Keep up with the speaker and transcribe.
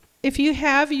if you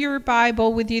have your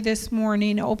Bible with you this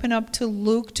morning, open up to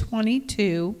Luke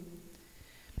 22.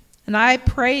 And I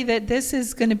pray that this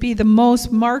is going to be the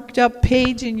most marked up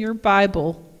page in your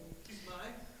Bible.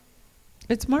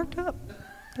 It's marked up.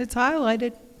 It's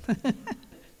highlighted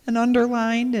and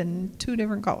underlined in 2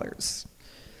 different colors.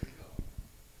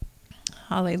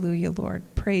 Hallelujah, Lord.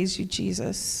 Praise you,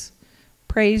 Jesus.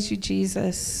 Praise you,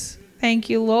 Jesus. Thank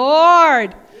you,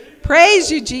 Lord.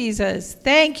 Praise you, Jesus.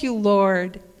 Thank you,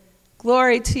 Lord.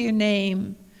 Glory to your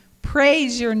name.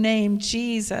 Praise your name,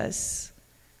 Jesus.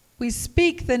 We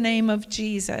speak the name of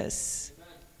Jesus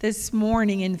this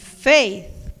morning in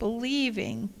faith,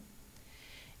 believing.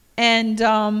 And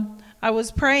I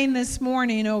was praying this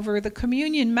morning over the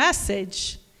communion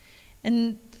message,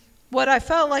 and what I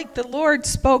felt like the Lord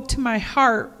spoke to my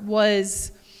heart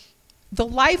was the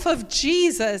life of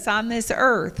Jesus on this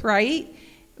earth, right?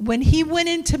 When he went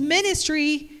into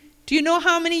ministry, do you know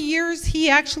how many years he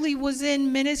actually was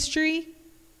in ministry?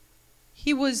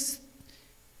 He was,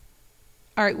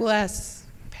 all right, we'll ask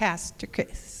Pastor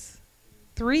Chris.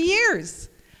 3 years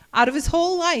out of his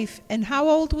whole life. And how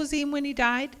old was he when he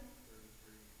died?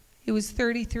 He was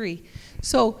 33.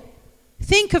 So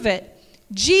think of it.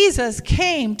 Jesus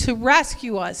came to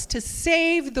rescue us, to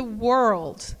save the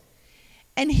world.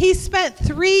 And he spent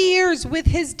 3 years with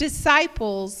his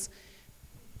disciples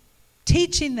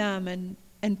teaching them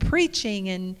and preaching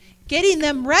and getting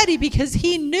them ready because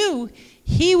he knew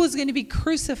he was going to be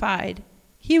crucified.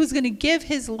 He was going to give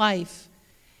his life.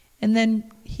 And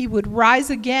then he would rise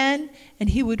again and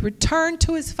he would return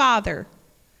to his Father.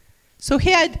 So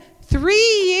he had 3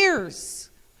 years.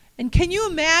 And can you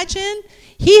imagine?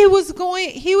 He was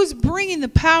bringing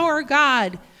the power of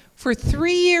God for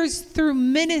 3 years through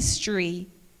ministry.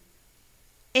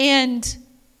 And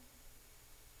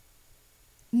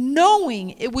knowing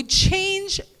it would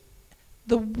change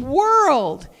the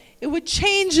world. It would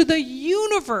change the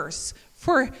universe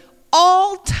for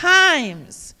all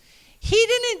times. He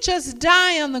didn't just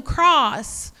die on the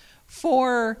cross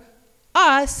for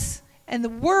us and the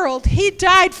world. He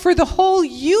died for the whole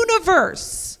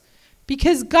universe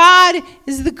because God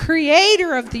is the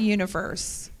creator of the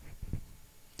universe.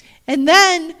 And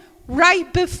then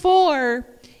right before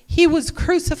he was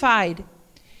crucified,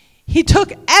 he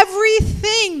took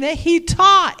everything that he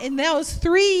taught in those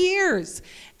 3 years,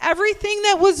 everything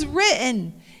that was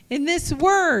written in this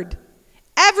word,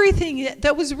 everything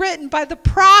that was written by the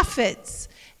prophets,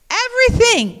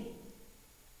 everything.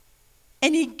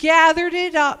 And he gathered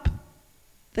it up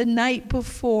the night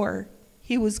before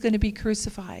he was going to be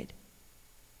crucified.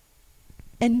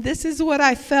 And this is what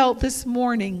I felt this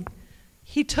morning.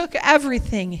 He took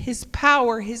everything, his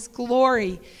power, his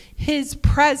glory, his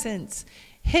presence,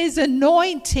 his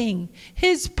anointing,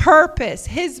 his purpose,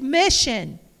 his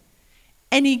mission,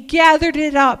 and he gathered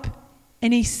it up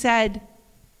and he said,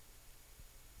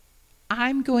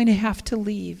 I'm going to have to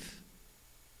leave,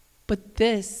 but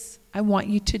this I want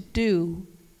you to do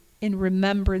in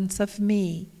remembrance of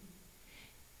me.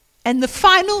 And the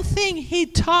final thing he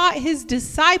taught his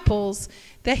disciples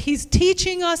that he's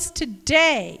teaching us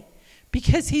today,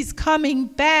 because he's coming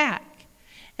back.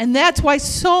 And that's why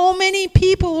so many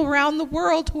people around the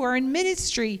world who are in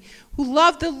ministry, who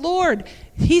love the Lord,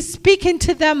 he's speaking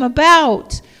to them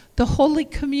about the Holy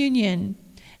Communion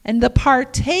and the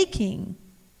partaking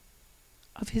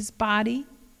of his body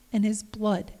and his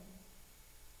blood.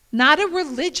 Not a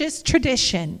religious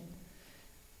tradition.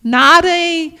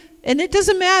 And it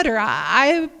doesn't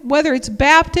matter whether it's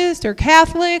Baptist or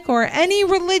Catholic or any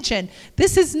religion.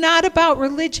 This is not about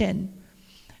religion.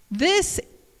 This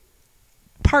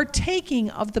partaking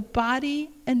of the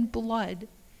body and blood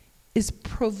is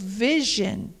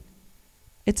provision.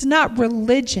 It's not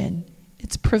religion,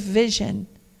 it's provision.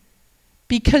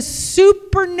 Because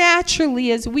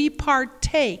supernaturally, as we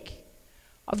partake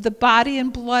of the body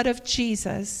and blood of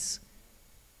Jesus,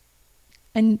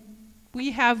 and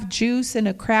we have juice and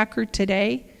a cracker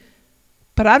today,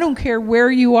 but I don't care where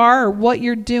you are or what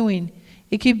you're doing.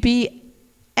 It could be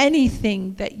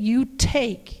anything that you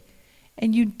take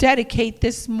and you dedicate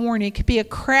this morning. It could be a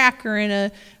cracker and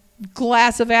a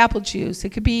glass of apple juice.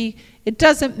 It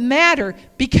doesn't matter,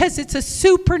 because it's a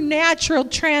supernatural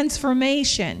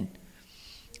transformation.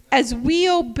 As we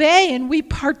obey and we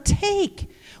partake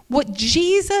what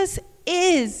Jesus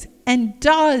is and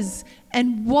does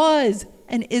and was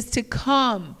and is to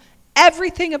come,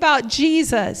 everything about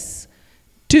Jesus,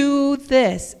 do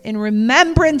this in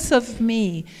remembrance of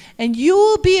me, and you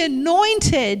will be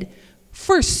anointed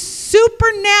for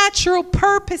supernatural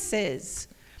purposes.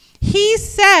 He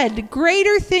said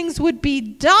greater things would be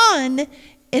done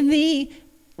in the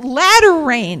latter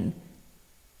rain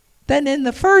than in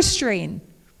the first reign.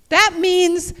 That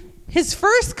means his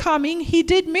first coming, he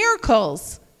did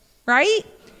miracles, right?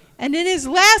 And in his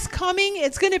last coming,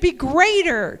 it's going to be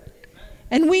greater.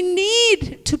 And we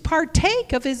need to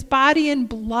partake of his body and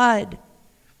blood.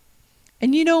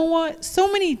 And you know what?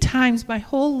 So many times my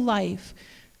whole life,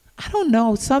 I don't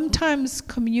know, sometimes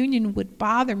communion would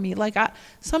bother me.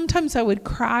 Sometimes I would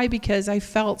cry because I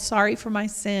felt sorry for my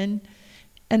sin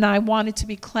and I wanted to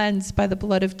be cleansed by the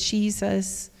blood of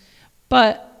Jesus.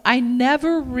 But I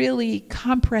never really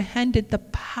comprehended the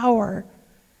power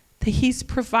that he's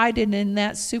provided in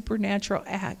that supernatural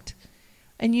act.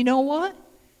 And you know what?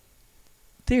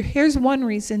 Here's one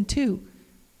reason too.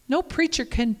 No preacher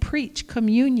can preach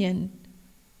communion.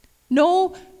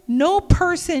 No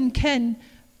person can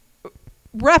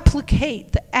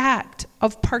replicate the act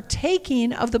of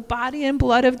partaking of the body and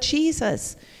blood of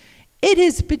Jesus. It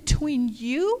is between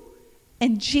you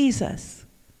and Jesus.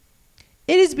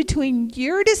 It is between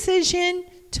your decision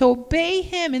to obey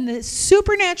him and the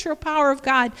supernatural power of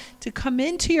God to come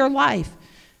into your life.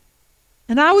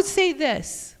 And I would say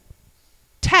this,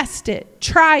 test it,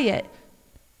 try it,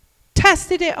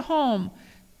 test it at home,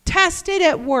 test it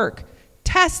at work,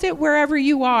 test it wherever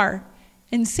you are,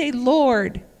 and say,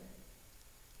 Lord,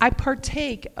 I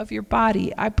partake of your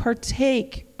body, I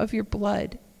partake of your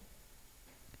blood.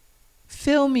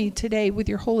 Fill me today with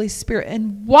your Holy Spirit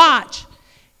and watch.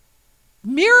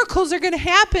 Miracles are going to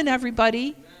happen,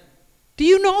 everybody. Do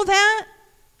you know that?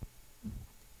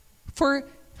 For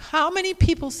how many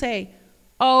people say,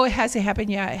 oh, it hasn't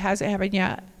happened yet, it hasn't happened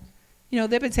yet. You know,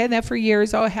 they've been saying that for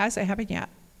years, oh, it hasn't happened yet.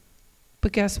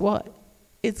 But guess what?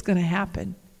 It's going to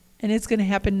happen. And it's going to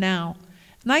happen now.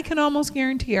 And I can almost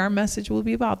guarantee our message will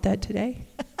be about that today.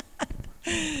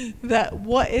 That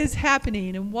what is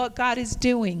happening and what God is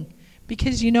doing.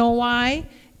 Because you know why?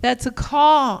 That's a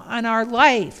call on our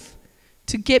life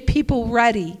to get people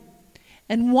ready.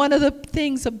 And one of the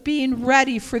things of being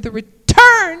ready for the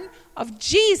return of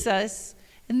Jesus,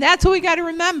 and that's what we got to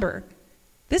remember.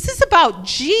 This is about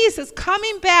Jesus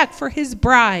coming back for his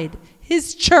bride,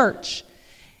 his church.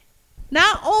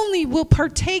 Not only will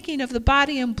partaking of the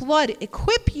body and blood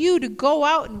equip you to go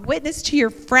out and witness to your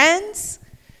friends,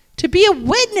 to be a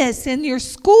witness in your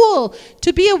school,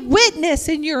 to be a witness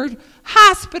in your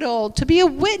hospital, to be a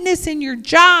witness in your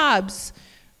jobs,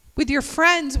 with your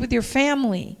friends, with your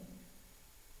family.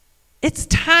 It's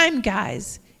time,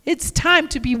 guys. It's time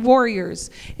to be warriors.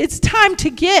 It's time to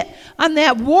get on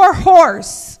that war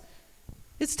horse.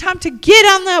 It's time to get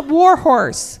on that war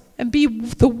horse and be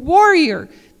the warrior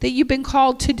that you've been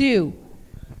called to do.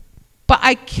 But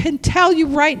I can tell you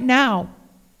right now,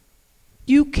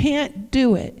 you can't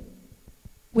do it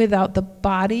without the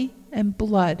body and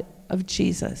blood of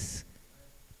Jesus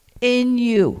in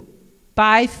you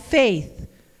by faith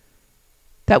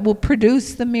that will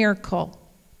produce the miracle.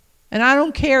 And I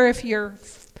don't care if you're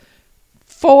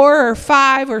 4 or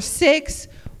 5 or 6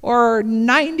 or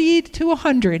 90 to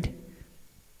 100.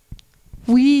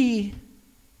 We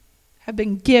have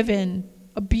been given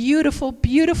a beautiful,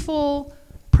 beautiful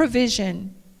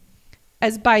provision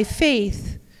as by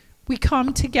faith we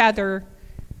come together.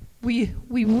 We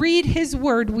read his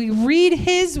word. We read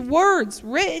his words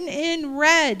written in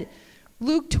red,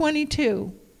 Luke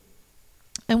 22,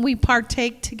 and we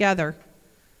partake together.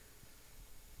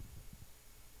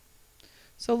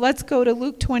 So let's go to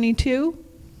Luke 22.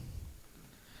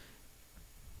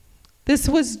 This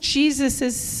was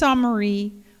Jesus'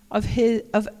 summary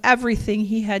of everything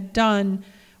he had done,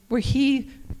 where he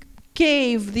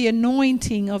gave the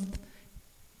anointing of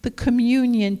the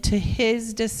communion to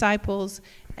his disciples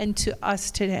and to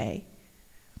us today.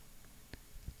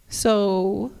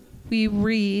 So we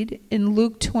read in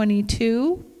Luke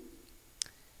 22,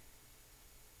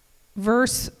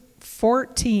 verse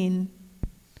 14.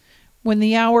 When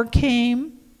the hour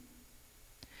came,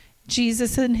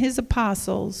 Jesus and his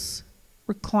apostles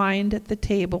reclined at the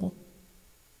table.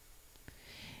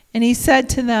 And he said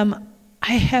to them,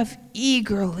 I have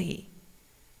eagerly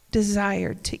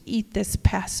desired to eat this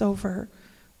Passover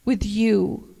with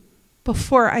you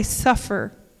before I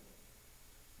suffer.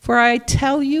 For I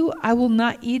tell you, I will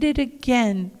not eat it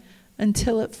again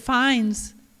until it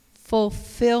finds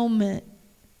fulfillment.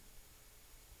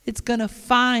 It's going to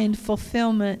find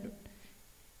fulfillment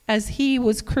as he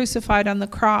was crucified on the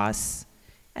cross.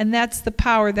 And that's the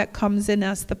power that comes in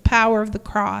us, the power of the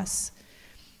cross.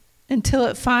 Until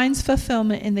it finds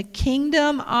fulfillment in the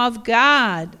kingdom of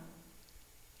God.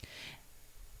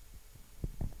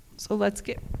 So let's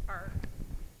get our...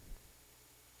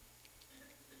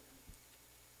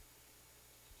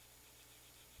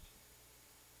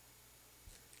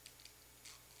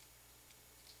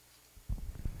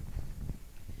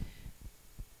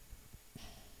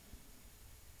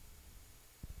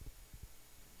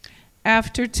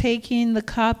 After taking the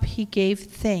cup, he gave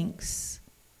thanks.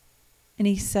 And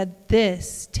he said,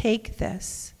 take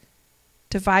this,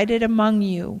 divide it among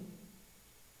you.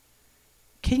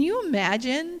 Can you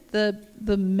imagine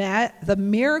the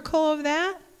miracle of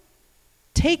that?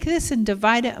 Take this and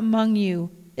divide it among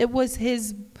you. It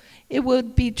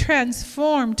would be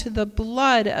transformed to the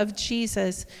blood of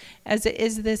Jesus as it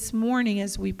is this morning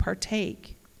as we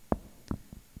partake.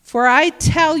 For I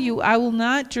tell you, I will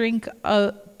not drink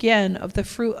again of the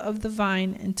fruit of the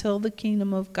vine until the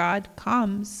kingdom of God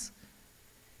comes.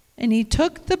 And he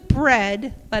took the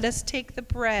bread. Let us take the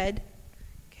bread.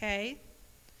 Okay?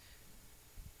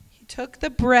 He took the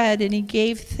bread and he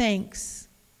gave thanks.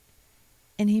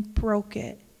 And he broke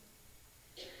it.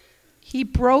 He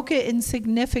broke it in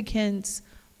significance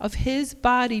of his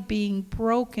body being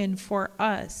broken for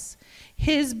us.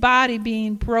 His body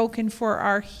being broken for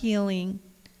our healing,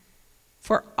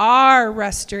 for our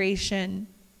restoration.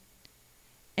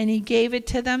 And he gave it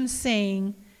to them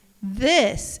saying,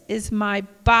 this is my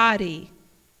body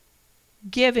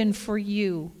given for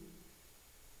you.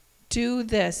 Do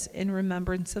this in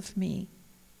remembrance of me.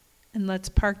 And let's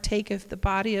partake of the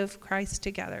body of Christ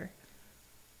together.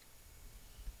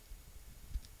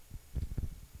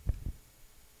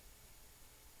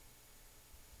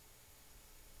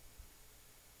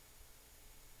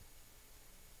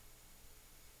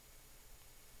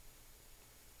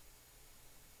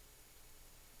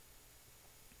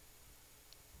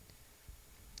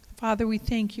 Father, we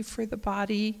thank you for the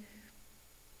body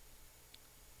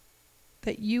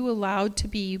that you allowed to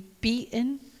be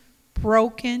beaten,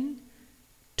 broken,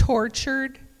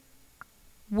 tortured,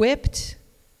 whipped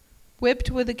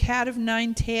with a cat of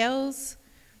nine tails.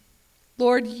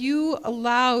 Lord, you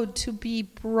allowed to be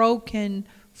broken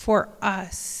for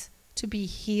us to be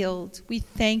healed. We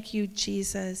thank you,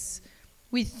 Jesus.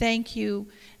 We thank you.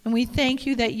 And we thank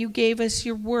you that you gave us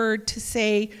your word to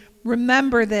say,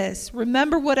 remember this.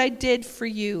 Remember what I did for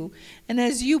you. And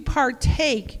as you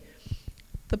partake,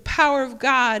 the power of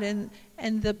God and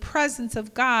the presence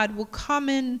of God will come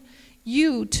in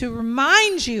you to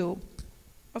remind you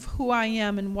of who I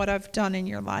am and what I've done in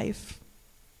your life.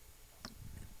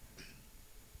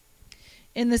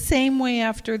 In the same way,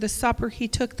 after the supper, he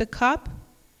took the cup,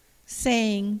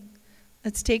 saying,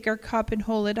 let's take our cup and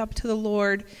hold it up to the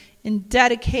Lord in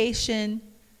dedication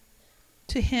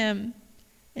to him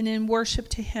and in worship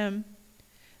to him.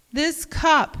 This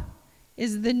cup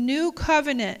is the new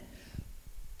covenant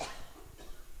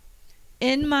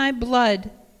in my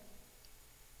blood,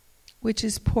 which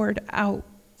is poured out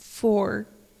for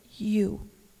you.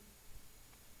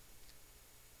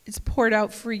 It's poured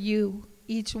out for you,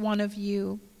 each one of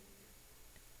you.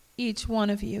 Each one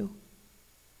of you.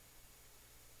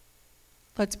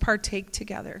 Let's partake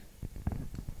together.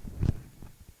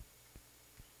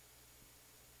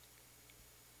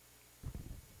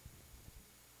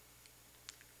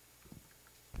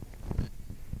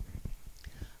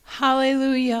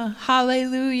 Hallelujah,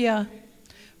 hallelujah.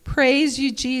 Praise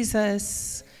you,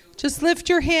 Jesus. Just lift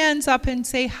your hands up and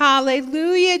say,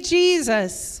 hallelujah,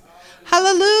 Jesus.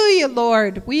 Hallelujah,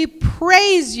 Lord. We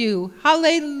praise you.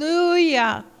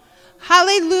 Hallelujah.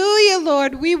 Hallelujah,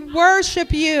 Lord. We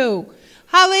worship you.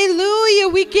 Hallelujah.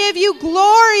 We give you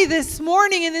glory this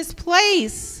morning in this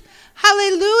place.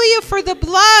 Hallelujah for the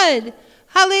blood.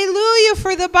 Hallelujah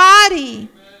for the body.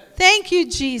 Thank you,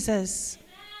 Jesus.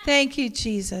 Thank you,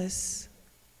 Jesus.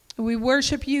 We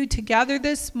worship you together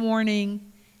this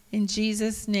morning in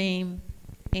Jesus' name.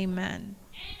 Amen.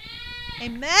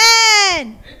 Amen.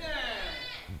 Amen.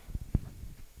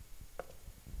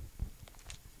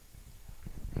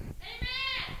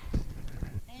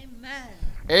 Amen.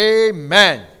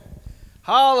 Amen.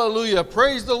 Hallelujah.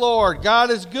 Praise the Lord. God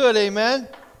is good. Amen.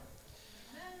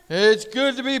 It's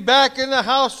good to be back in the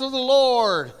house of the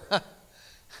Lord.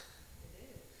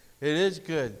 It is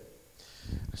good.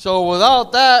 So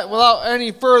without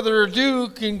any further ado,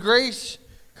 can Grace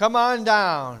come on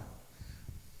down?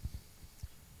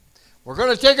 We're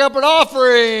going to take up an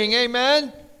offering.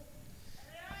 Amen.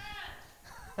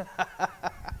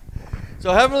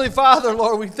 So Heavenly Father,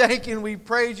 Lord, we thank you and we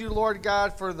praise you, Lord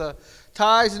God, for the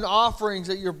tithes and offerings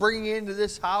that you're bringing into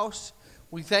this house.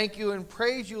 We thank you and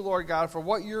praise you, Lord God, for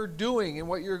what you're doing and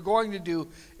what you're going to do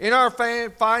in our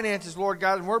finances, Lord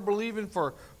God. And we're believing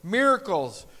for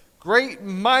miracles, great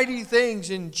mighty things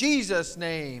in Jesus'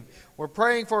 name. We're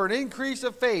praying for an increase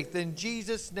of faith in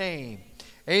Jesus' name.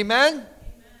 Amen?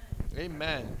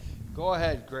 Amen. Go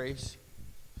ahead, Grace.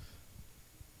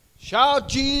 Shout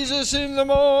Jesus in the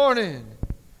morning,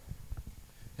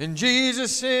 and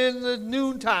Jesus in the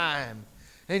noontime,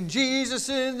 and Jesus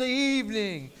in the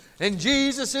evening, and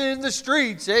Jesus in the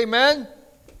streets. Amen.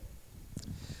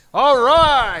 All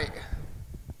right.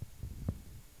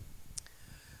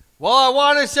 Well, I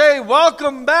want to say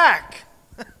welcome back.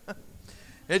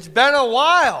 It's been a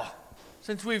while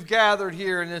since we've gathered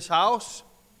here in this house.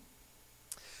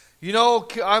 You know,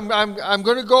 I'm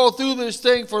going to go through this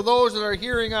thing for those that are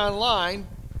hearing online,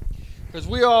 because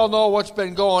we all know what's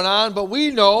been going on, but we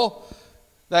know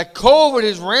that COVID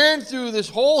has ran through this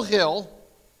whole hill,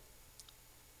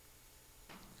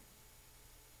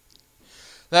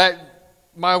 that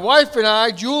my wife and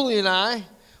I, Julie and I,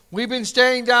 we've been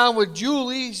staying down with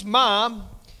Julie's mom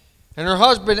and her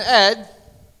husband Ed,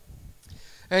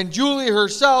 and Julie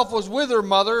herself was with her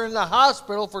mother in the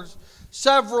hospital for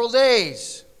several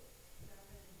days.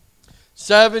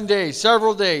 7 days,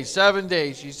 several days, 7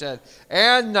 days, she said,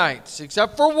 and nights,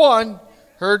 except for one.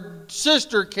 Her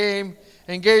sister came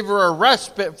and gave her a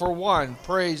respite for one.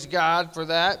 Praise God for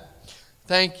that.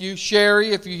 Thank you,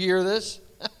 Sherry, if you hear this.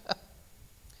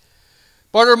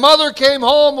 But her mother came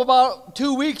home about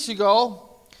 2 weeks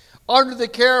ago under the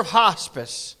care of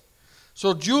hospice.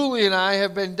 So Julie and I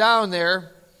have been down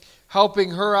there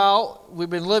helping her out. We've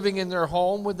been living in their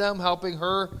home with them, helping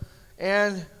her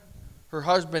and her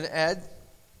husband Ed,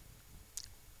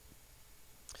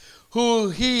 who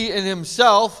he and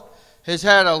himself has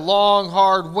had a long,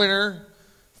 hard winter,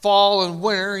 fall and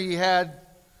winter. He had,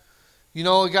 he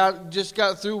just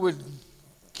got through with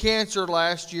cancer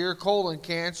last year, colon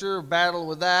cancer, battled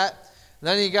with that.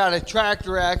 Then he got a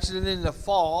tractor accident in the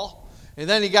fall, and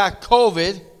then he got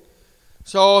COVID.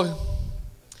 So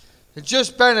it's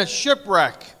just been a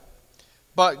shipwreck.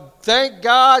 But thank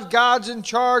God, God's in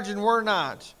charge and we're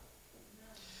not.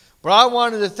 But I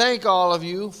wanted to thank all of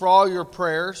you for all your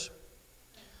prayers.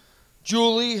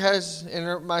 Julie has,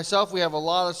 and myself, we have a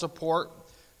lot of support.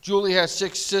 Julie has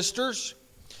 6 sisters.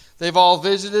 They've all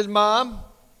visited Mom.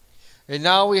 And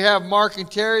now we have Mark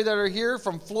and Terry that are here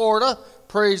from Florida.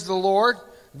 Praise the Lord.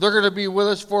 They're going to be with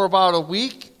us for about a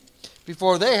week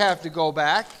before they have to go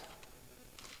back.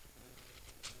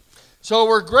 So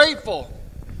we're grateful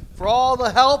for all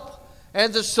the help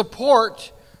and the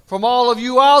support from all of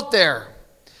you out there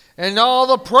and all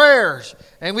the prayers.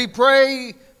 And we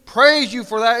praise you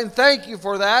for that and thank you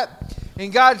for that.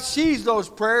 And God sees those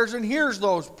prayers and hears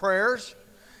those prayers.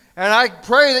 And I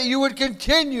pray that you would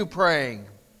continue praying.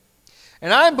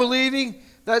 And I'm believing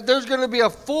that there's going to be a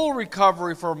full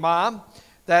recovery for Mom,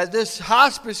 that this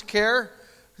hospice care,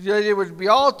 it would be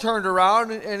all turned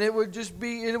around and it would just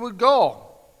be, it would go.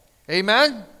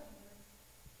 Amen?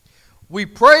 We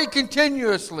pray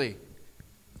continuously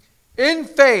in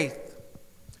faith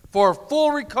for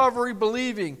full recovery,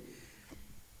 believing.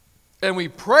 And we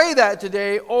pray that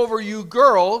today over you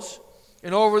girls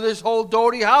and over this whole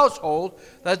Doty household,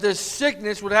 that this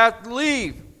sickness would have to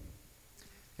leave.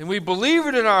 And we believe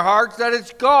it in our hearts that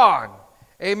it's gone.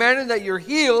 Amen. And that you're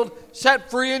healed, set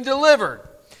free, and delivered.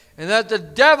 And that the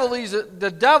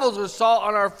devil's assault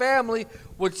on our family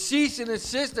would cease and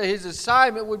assist, that his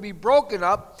assignment would be broken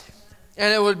up,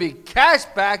 and it would be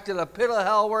cast back to the pit of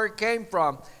hell where it came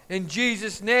from. In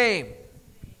Jesus' name.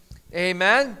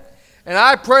 Amen. And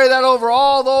I pray that over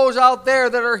all those out there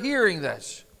that are hearing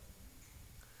this.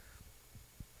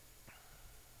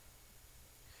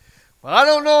 Well, I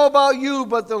don't know about you,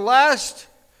 but the last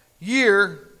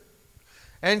year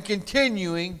and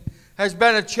continuing has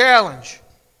been a challenge.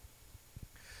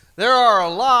 There are a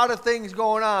lot of things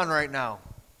going on right now.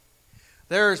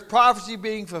 There is prophecy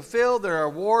being fulfilled. There are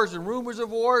wars and rumors of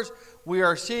wars. We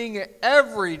are seeing it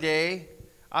every day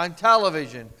on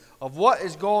television of what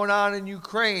is going on in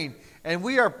Ukraine. And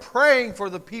we are praying for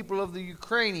the people of the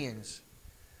Ukrainians.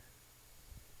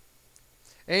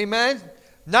 Amen?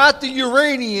 Not the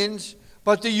Uranians,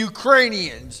 but the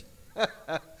Ukrainians.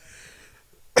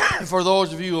 For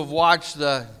those of you who have watched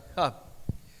the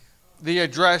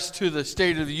address to the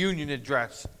State of the Union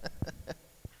address.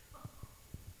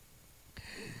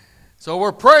 So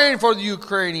we're praying for the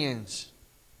Ukrainians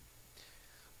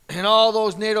and all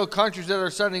those NATO countries that are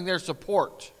sending their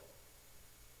support.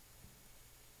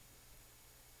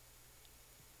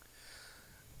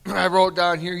 I wrote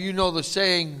down here, you know the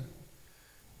saying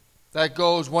that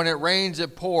goes, when it rains,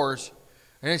 it pours.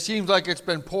 And it seems like it's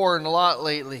been pouring a lot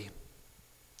lately.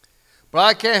 But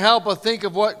I can't help but think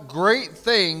of what great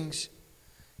things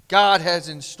God has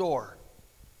in store.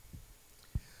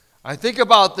 I think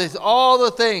about this, all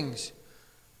the things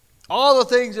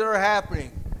that are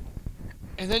happening.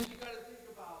 And then you've got to think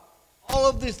about all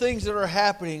of the things that are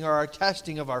happening are a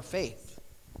testing of our faith.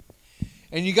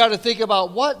 And you got to think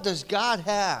about, what does God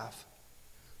have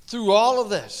through all of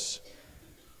this?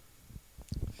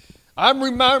 I'm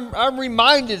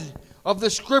reminded of the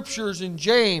Scriptures in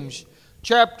James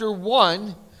chapter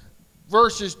 1,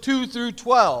 verses 2 through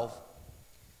 12.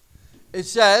 It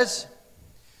says,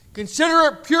 "Consider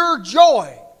it pure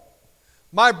joy,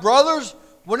 my brothers,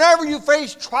 whenever you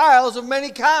face trials of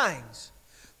many kinds,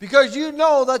 because you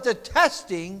know that the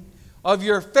testing of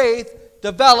your faith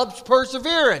develops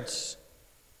perseverance."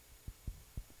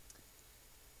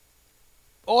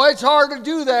 Oh, it's hard to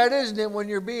do that, isn't it, when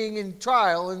you're being in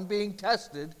trial and being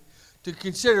tested, to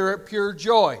consider it pure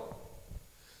joy.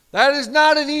 That is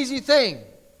not an easy thing.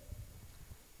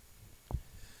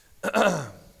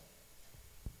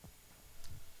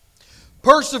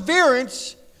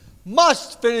 Perseverance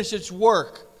must finish its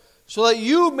work, so that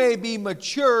you may be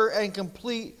mature and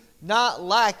complete, not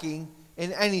lacking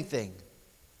in anything.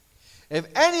 If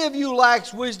any of you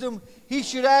lacks wisdom, he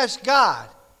should ask God,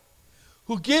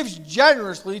 who gives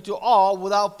generously to all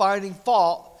without finding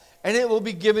fault, and it will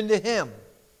be given to him.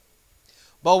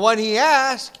 But when he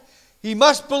asks, he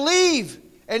must believe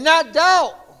and not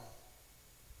doubt.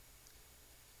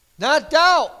 Not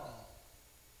doubt.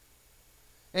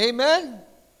 Amen?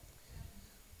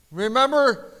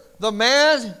 Remember the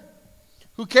man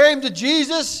who came to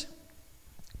Jesus?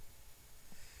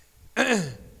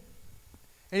 And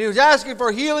he was asking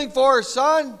for healing for his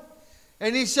son.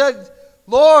 And he said,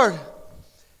 "Lord,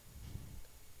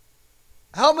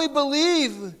 help me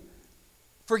believe.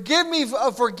 Forgive me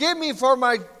for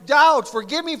my doubts.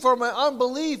 Forgive me for my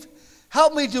unbelief.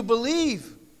 Help me to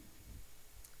believe."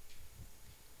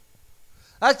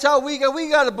 That's how we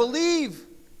got to believe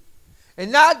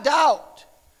and not doubt.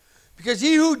 Because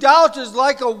he who doubts is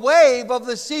like a wave of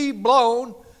the sea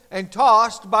blown and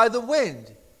tossed by the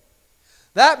wind.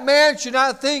 That man should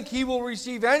not think he will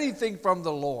receive anything from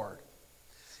the Lord.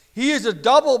 He is a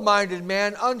double-minded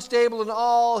man, unstable in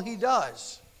all he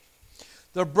does.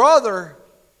 The brother,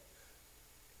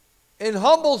 in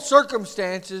humble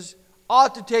circumstances,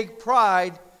 ought to take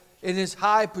pride in his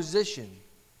high position.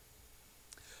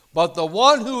 But the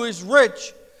one who is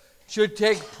rich should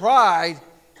take pride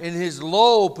in his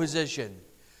low position,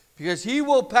 because he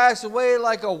will pass away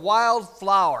like a wild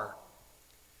flower.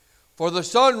 For the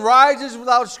sun rises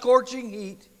with scorching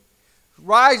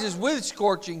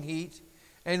heat,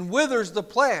 and withers the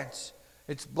plants.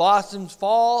 Its blossoms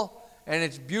fall, and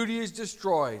its beauty is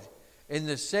destroyed. In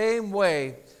the same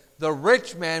way, the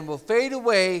rich man will fade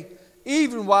away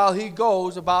even while he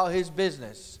goes about his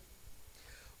business.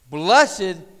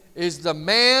 Blessed is the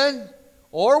man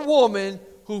or woman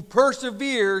who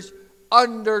perseveres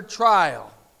under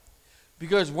trial,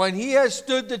 because when he has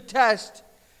stood the test,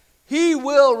 he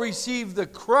will receive the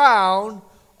crown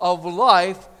of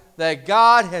life that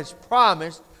God has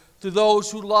promised to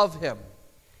those who love him.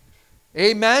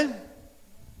 Amen?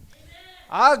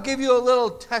 I'll give you a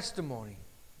little testimony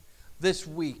this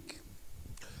week.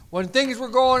 When things were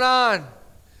going on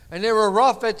and they were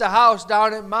rough at the house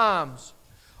down at Mom's,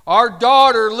 our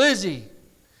daughter Lizzie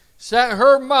sent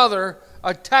her mother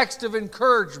a text of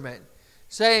encouragement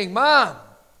saying, "Mom,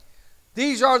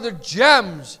 these are the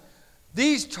gems.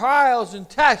 These trials and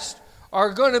tests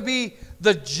are going to be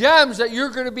the gems that you're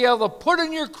going to be able to put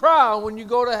in your crown when you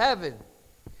go to heaven."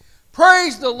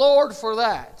 Praise the Lord for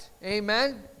that.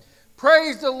 Amen.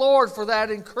 Praise the Lord for that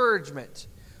encouragement.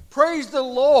 Praise the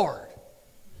Lord.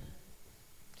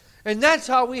 And that's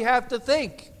how we have to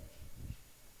think.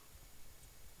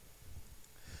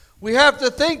 We have to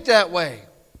think that way.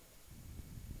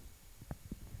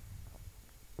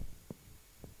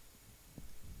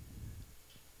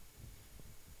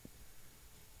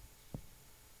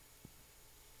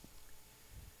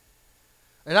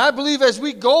 And I believe as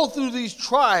we go through these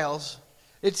trials,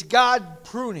 it's God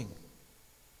pruning.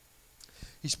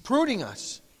 He's pruning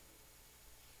us.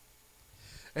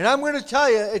 And I'm going to tell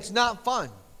you, it's not fun.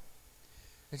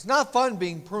 It's not fun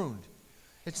being pruned.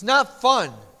 It's not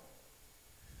fun.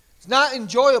 It's not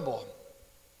enjoyable.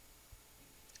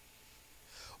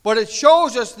 But it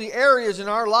shows us the areas in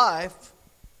our life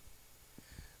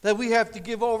that we have to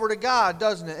give over to God,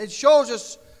 doesn't it? It shows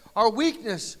us our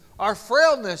weakness, our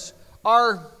frailness,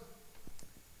 our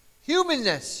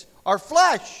humanness, our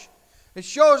flesh. It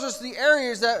shows us the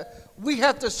areas that we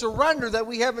have to surrender, that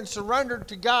we haven't surrendered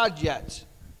to God yet.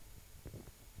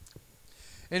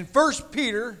 In 1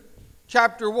 Peter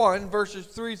chapter 1, verses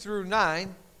 3 through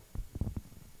 9,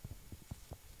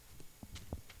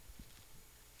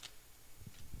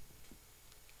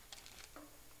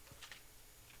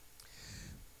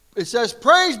 it says,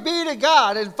 "Praise be to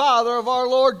God and Father of our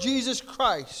Lord Jesus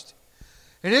Christ.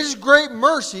 In His great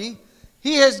mercy,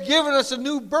 He has given us a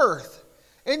new birth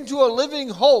into a living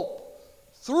hope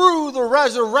through the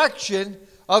resurrection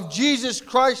of Jesus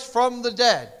Christ from the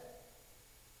dead,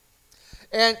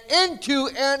 and into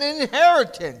an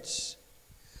inheritance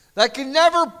that can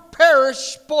never perish,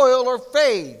 spoil, or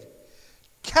fade,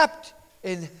 kept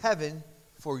in heaven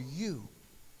for you.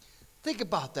 Think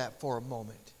about that for a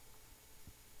moment.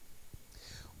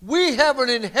 We have an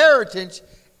inheritance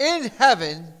in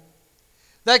heaven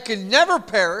that can never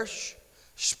perish,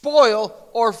 spoil,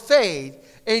 or fade,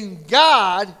 and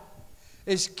God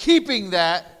is keeping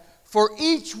that for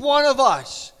each one of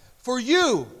us, for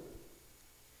you.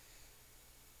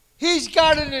 He's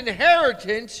got an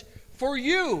inheritance for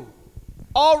you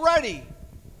already.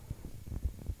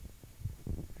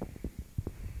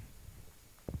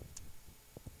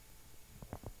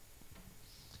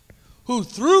 Who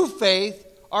through faith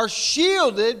are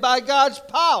shielded by God's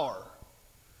power.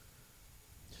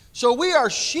 So we are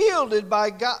shielded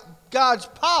by God's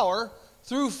power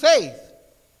through faith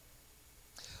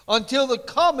until the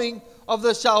coming of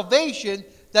the salvation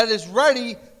that is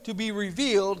ready to be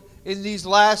revealed in these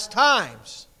last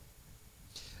times.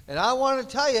 And I want to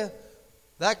tell you,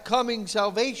 that coming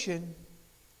salvation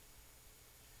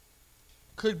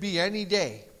could be any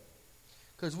day,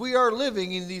 because we are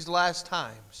living in these last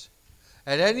times.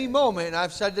 At any moment, and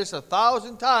I've said this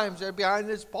 1,000 times there behind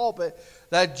this pulpit,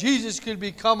 that Jesus could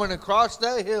be coming across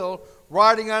that hill,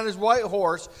 riding on his white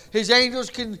horse. His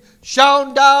angels can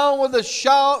shout down with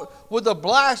the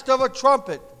blast of a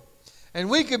trumpet. And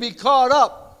we could be caught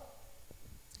up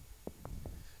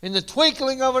in the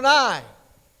twinkling of an eye.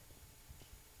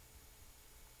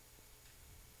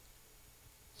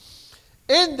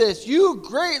 In this you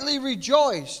greatly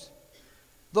rejoiced,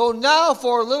 though now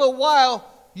for a little while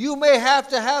you may have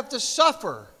to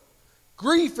suffer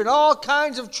grief and all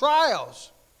kinds of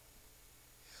trials.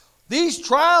 These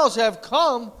trials have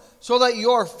come so that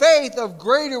your faith, of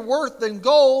greater worth than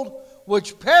gold,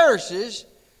 which perishes,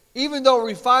 even though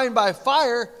refined by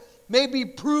fire, may be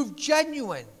proved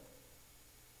genuine,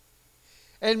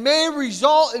 and may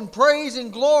result in praise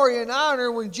and glory and honor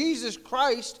when Jesus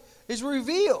Christ is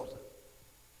revealed.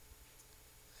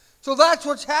 So that's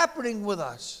what's happening with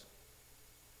us.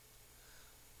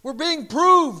 We're being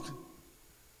proved,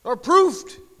 or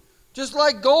proofed, just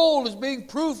like gold is being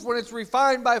proofed when it's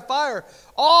refined by fire.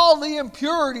 All the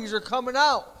impurities are coming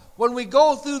out when we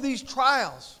go through these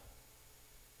trials.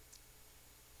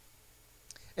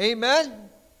 Amen?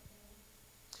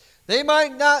 They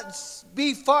might not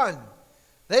be fun.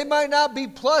 They might not be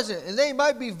pleasant. And they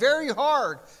might be very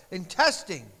hard and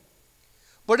testing.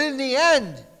 But in the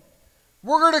end,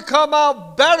 we're going to come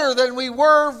out better than we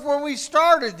were when we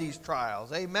started these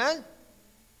trials. Amen?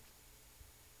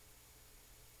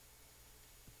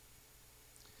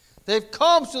 They've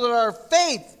come so that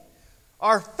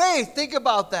our faith, think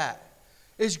about that,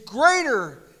 is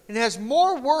greater and has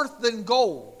more worth than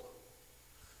gold.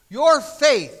 Your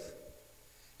faith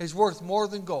is worth more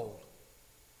than gold.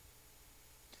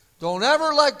 Don't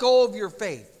ever let go of your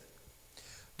faith.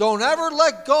 Don't ever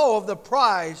let go of the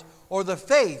prize or the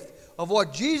faith of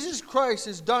what Jesus Christ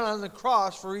has done on the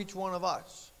cross for each one of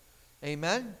us.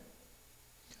 Amen?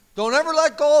 Don't ever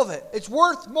let go of it. It's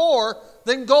worth more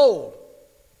than gold.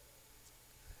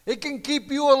 It can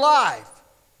keep you alive.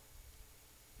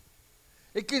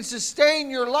 It can sustain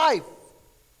your life.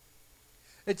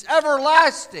 It's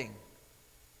everlasting.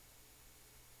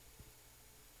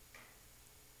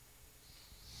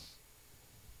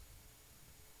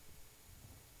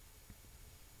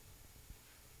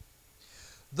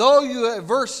 Though you have,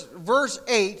 verse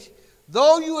 8,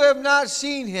 though you have not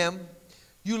seen him,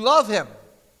 you love him.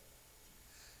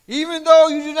 Even though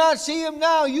you do not see him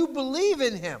now, you believe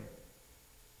in him.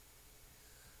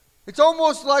 It's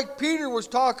almost like Peter was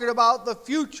talking about the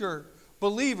future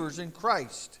believers in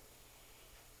Christ.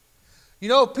 You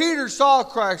know, Peter saw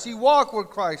Christ. He walked with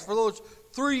Christ for those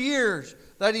 3 years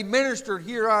that he ministered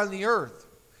here on the earth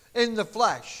in the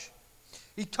flesh.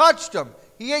 He touched him.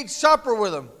 He ate supper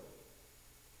with him.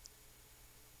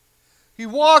 He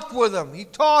walked with him. He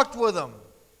talked with him.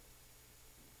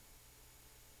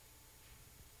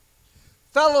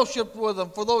 Fellowshiped with him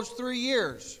for those 3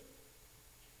 years.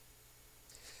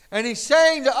 And he's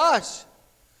saying to us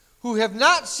who have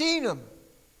not seen him,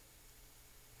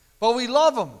 but we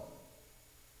love him.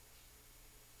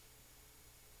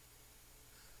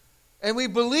 And we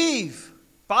believe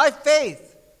by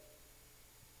faith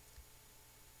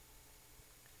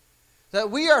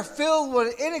that we are filled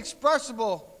with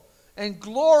inexpressible and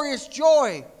glorious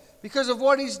joy because of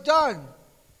what he's done.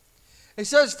 It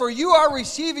says, for you are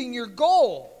receiving your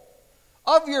goal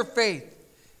of your faith.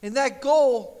 And that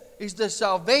goal is the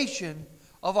salvation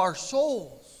of our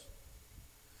souls.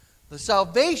 The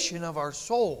salvation of our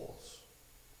souls.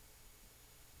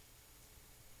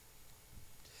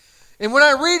 And when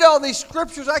I read all these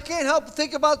scriptures, I can't help but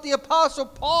think about the Apostle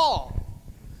Paul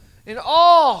and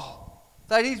all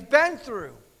that he's been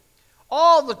through.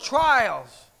 All the trials.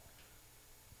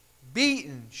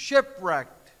 Beaten,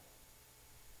 shipwrecked,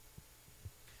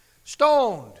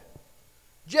 stoned,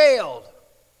 jailed,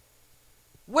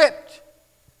 whipped.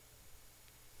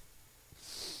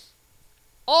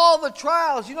 All the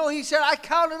trials. You know, he said, I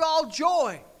count it all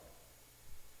joy.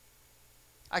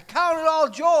 I count it all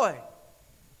joy.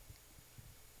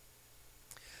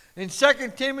 In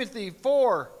 2 Timothy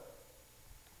 4,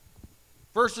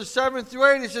 verses 7 through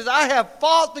 8, it says, I have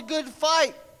fought the good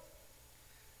fight.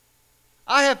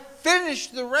 I have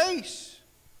finished the race.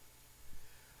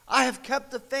 I have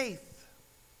kept the faith.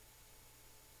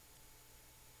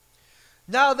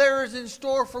 Now there is in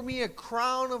store for me a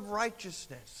crown of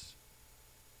righteousness,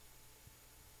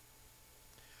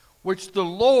 which the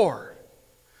Lord,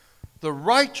 the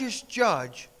righteous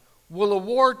judge, will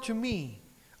award to me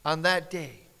on that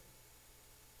day.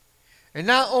 And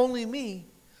not only me,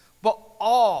 but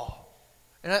all.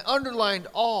 And I underlined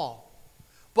all.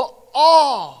 But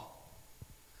all.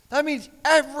 That means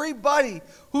everybody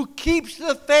who keeps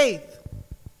the faith,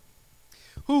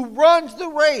 who runs the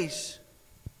race,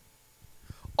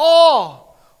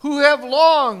 all who have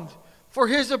longed for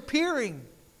his appearing,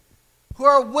 who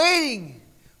are waiting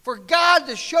for God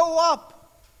to show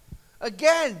up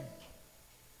again.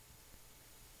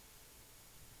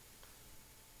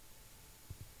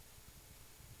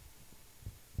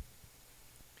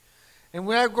 And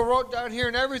when I wrote down here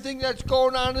and everything that's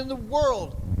going on in the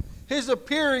world, his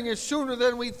appearing is sooner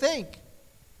than we think.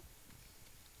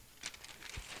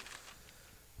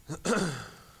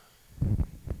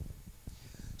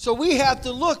 So we have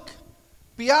to look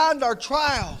beyond our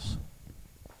trials.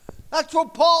 That's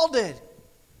what Paul did.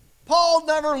 Paul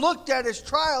never looked at his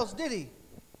trials, did he?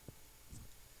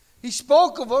 He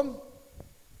spoke of them,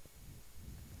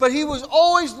 but he was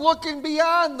always looking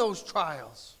beyond those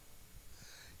trials.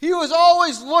 He was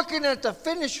always looking at the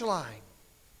finish line.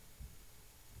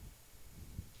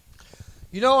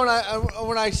 You know,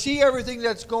 when I see everything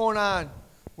that's going on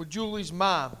with Julie's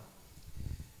mom,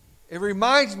 it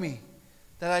reminds me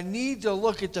that I need to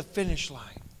look at the finish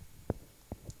line.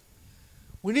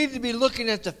 We need to be looking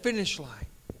at the finish line.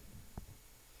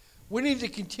 We need to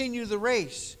continue the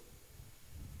race.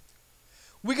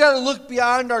 We got to look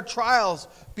beyond our trials,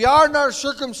 beyond our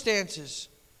circumstances.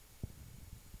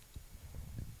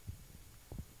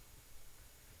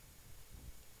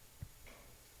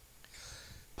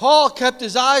 Paul kept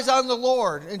his eyes on the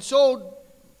Lord, and so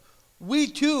we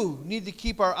too need to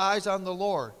keep our eyes on the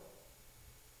Lord.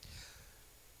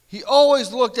 He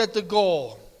always looked at the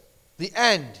goal, the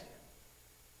end.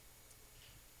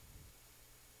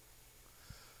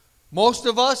 Most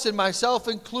of us, and myself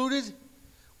included,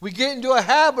 we get into a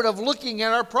habit of looking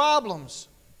at our problems,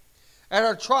 at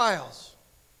our trials.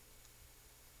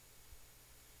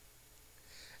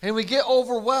 And we get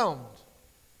overwhelmed.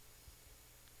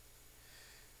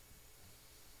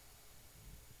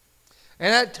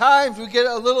 And at times we get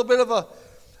a little bit of a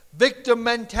victim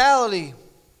mentality.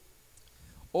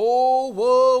 Oh,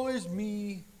 woe is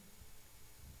me.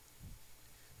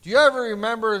 Do you ever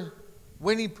remember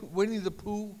Winnie the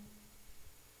Pooh?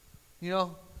 You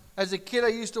know, as a kid I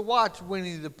used to watch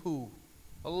Winnie the Pooh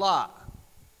a lot.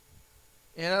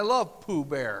 And I love Pooh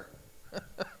Bear.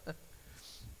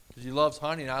 Because he loves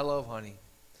honey and I love honey.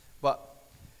 But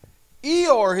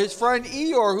Eeyore, his friend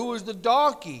Eeyore, who was the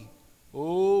donkey.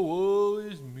 Oh, woe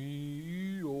is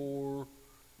me, Eeyore,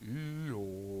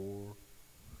 Eeyore.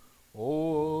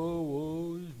 Oh,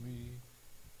 woe is me.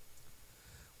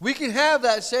 We can have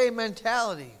that same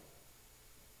mentality.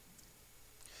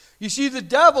 You see, the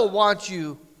devil wants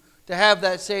you to have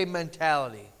that same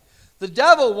mentality. The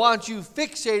devil wants you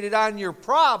fixated on your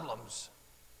problems.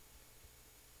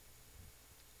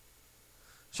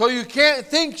 So you can't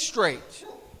think straight.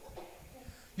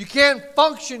 You can't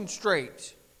function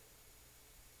straight.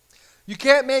 You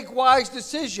can't make wise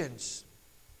decisions.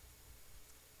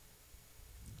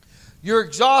 You're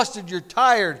exhausted, you're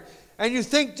tired, and you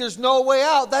think there's no way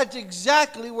out. That's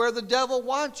exactly where the devil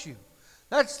wants you.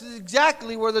 That's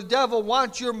exactly where the devil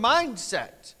wants your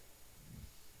mindset.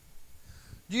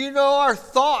 Do you know our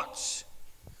thoughts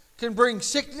can bring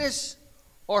sickness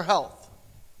or health?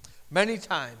 Many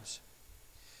times.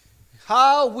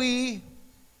 How we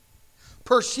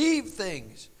perceive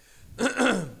things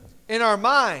in our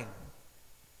mind.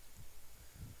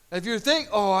 If you think,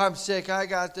 oh, I'm sick, I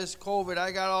got this COVID,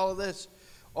 I got all of this,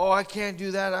 oh, I can't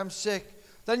do that, I'm sick,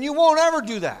 then you won't ever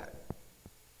do that.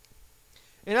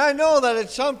 And I know that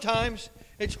sometimes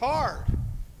it's hard.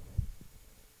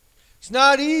 It's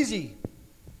not easy.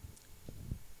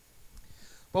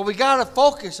 But we got to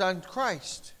focus on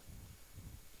Christ.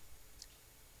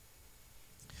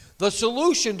 The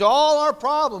solution to all our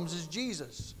problems is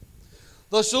Jesus.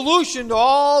 The solution to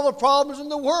all the problems in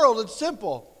the world, it's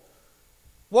simple.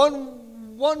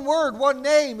 One word, one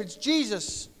name, it's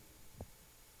Jesus.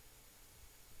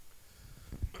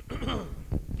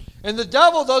 And the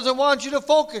devil doesn't want you to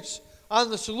focus on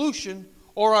the solution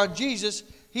or on Jesus.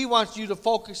 He wants you to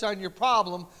focus on your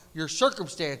problem, your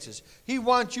circumstances. He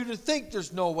wants you to think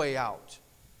there's no way out.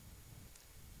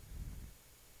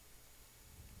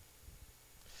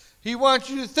 He wants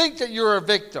you to think that you're a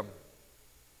victim.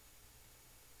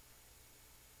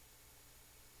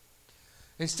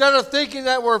 Instead of thinking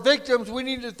that we're victims, we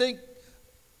need to think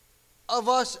of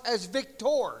us as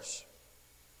victors.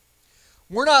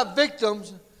 We're not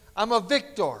victims. I'm a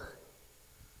victor.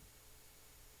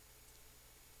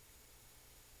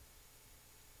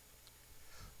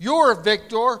 You're a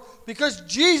victor because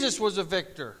Jesus was a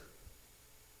victor.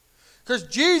 Because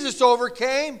Jesus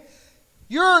overcame,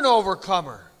 you're an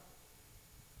overcomer.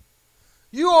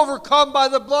 You overcome by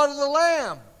the blood of the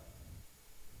Lamb.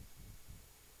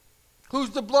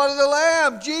 Who's the blood of the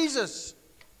Lamb? Jesus.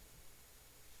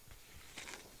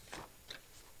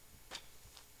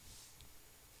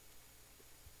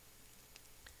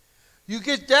 You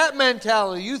get that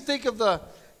mentality. You think of the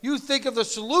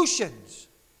solutions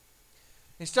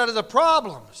instead of the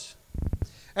problems.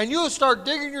 And you'll start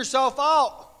digging yourself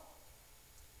out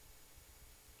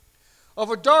of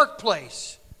a dark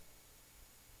place.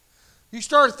 You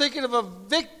start thinking of a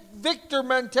victor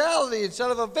mentality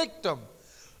instead of a victim.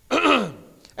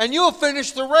 And you'll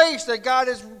finish the race that God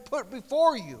has put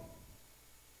before you.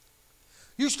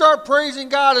 You start praising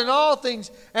God in all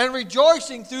things and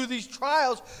rejoicing through these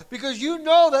trials because you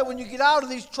know that when you get out of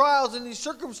these trials and these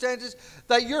circumstances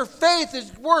that your faith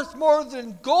is worth more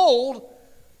than gold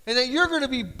and that you're going to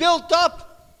be built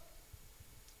up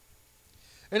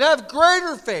and have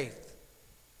greater faith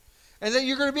and that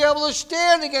you're going to be able to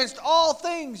stand against all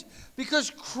things because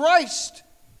Christ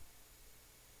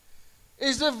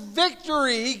is the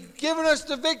victory. He's given us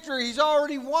the victory. He's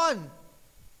already won.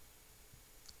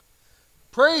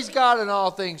 Praise God in all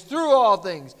things, through all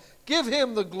things. Give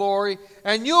Him the glory,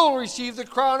 and you'll receive the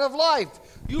crown of life.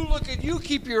 You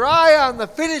keep your eye on the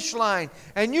finish line,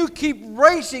 and you keep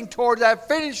racing toward that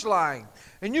finish line.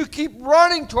 And you keep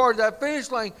running toward that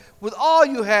finish line with all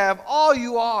you have, all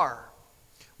you are.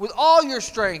 With all your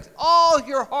strength, all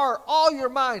your heart, all your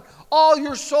mind, all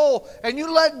your soul. And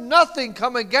you let nothing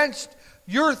come against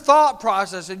your thought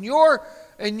process and your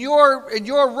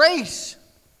race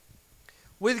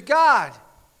with God.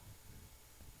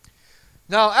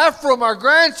 Now, Ephraim, our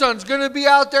grandson's going to be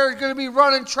out there, going to be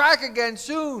running track again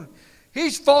soon.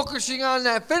 He's focusing on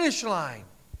that finish line.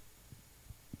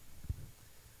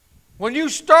 When you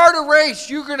start a race,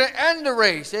 you're going to end the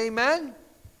race. Amen?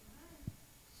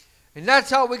 And that's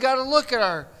how we got to look at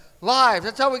our lives.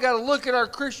 That's how we got to look at our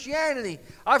Christianity.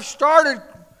 I've started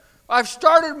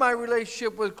my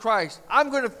relationship with Christ. I'm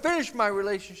going to finish my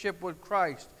relationship with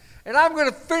Christ. And I'm going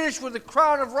to finish with the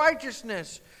crown of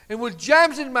righteousness and with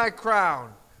gems in my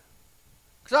crown.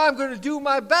 Because I'm going to do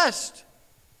my best.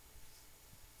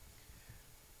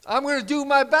 I'm going to do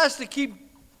my best to keep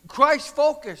Christ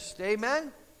focused.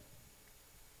 Amen?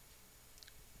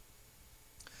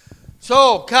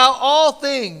 So, count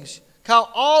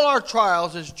all our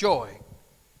trials as joy.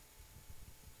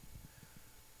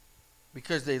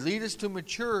 Because they lead us to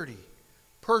maturity,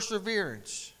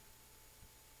 perseverance,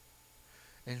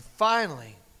 and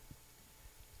finally,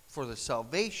 for the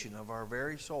salvation of our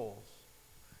very souls.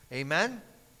 Amen?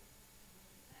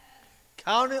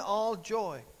 Count it all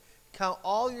joy. Count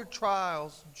all your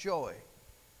trials joy.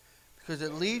 Because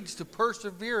it leads to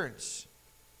perseverance,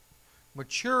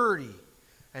 maturity,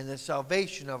 and the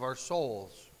salvation of our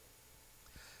souls.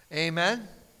 Amen?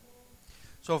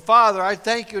 So, Father, I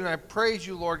thank you and I praise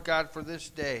you, Lord God, for this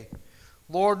day.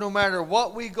 Lord, no matter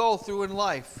what we go through in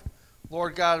life,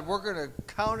 Lord God, we're going to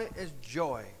count it as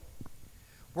joy.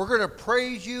 We're going to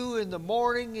praise you in the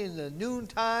morning, in the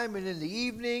noontime, and in the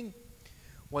evening.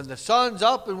 When the sun's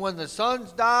up and when the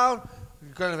sun's down,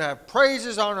 we're going to have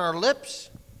praises on our lips.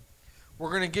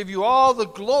 We're going to give you all the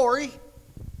glory.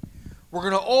 We're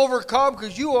going to overcome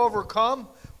because you overcome.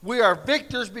 We are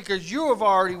victors because you have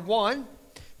already won,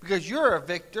 because you're a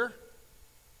victor.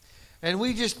 And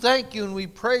we just thank you and we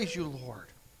praise you, Lord.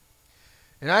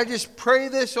 And I just pray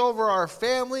this over our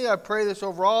family. I pray this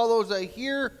over all those that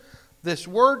hear this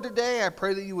word today. I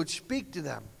pray that you would speak to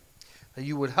them, that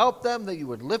you would help them, that you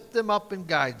would lift them up and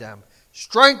guide them,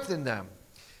 strengthen them.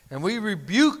 And we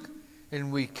rebuke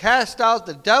and we cast out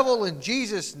the devil in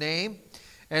Jesus' name.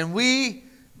 And we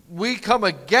we come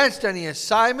against any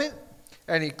assignment,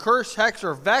 any curse, hex,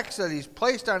 or vex that he's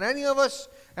placed on any of us,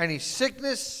 any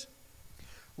sickness,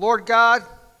 Lord God,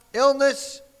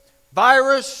 illness,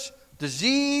 virus,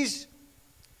 disease,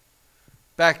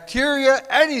 bacteria,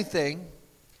 anything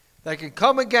that can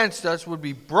come against us would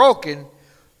be broken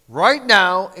right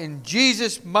now in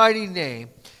Jesus' mighty name,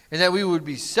 and that we would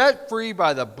be set free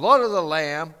by the blood of the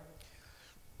Lamb.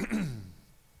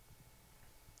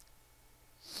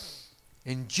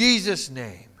 In Jesus'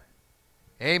 name,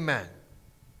 amen.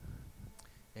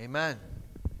 Amen.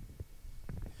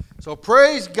 So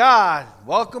praise God.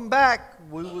 Welcome back.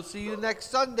 We will see you next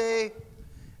Sunday.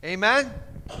 Amen.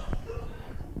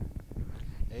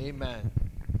 Amen.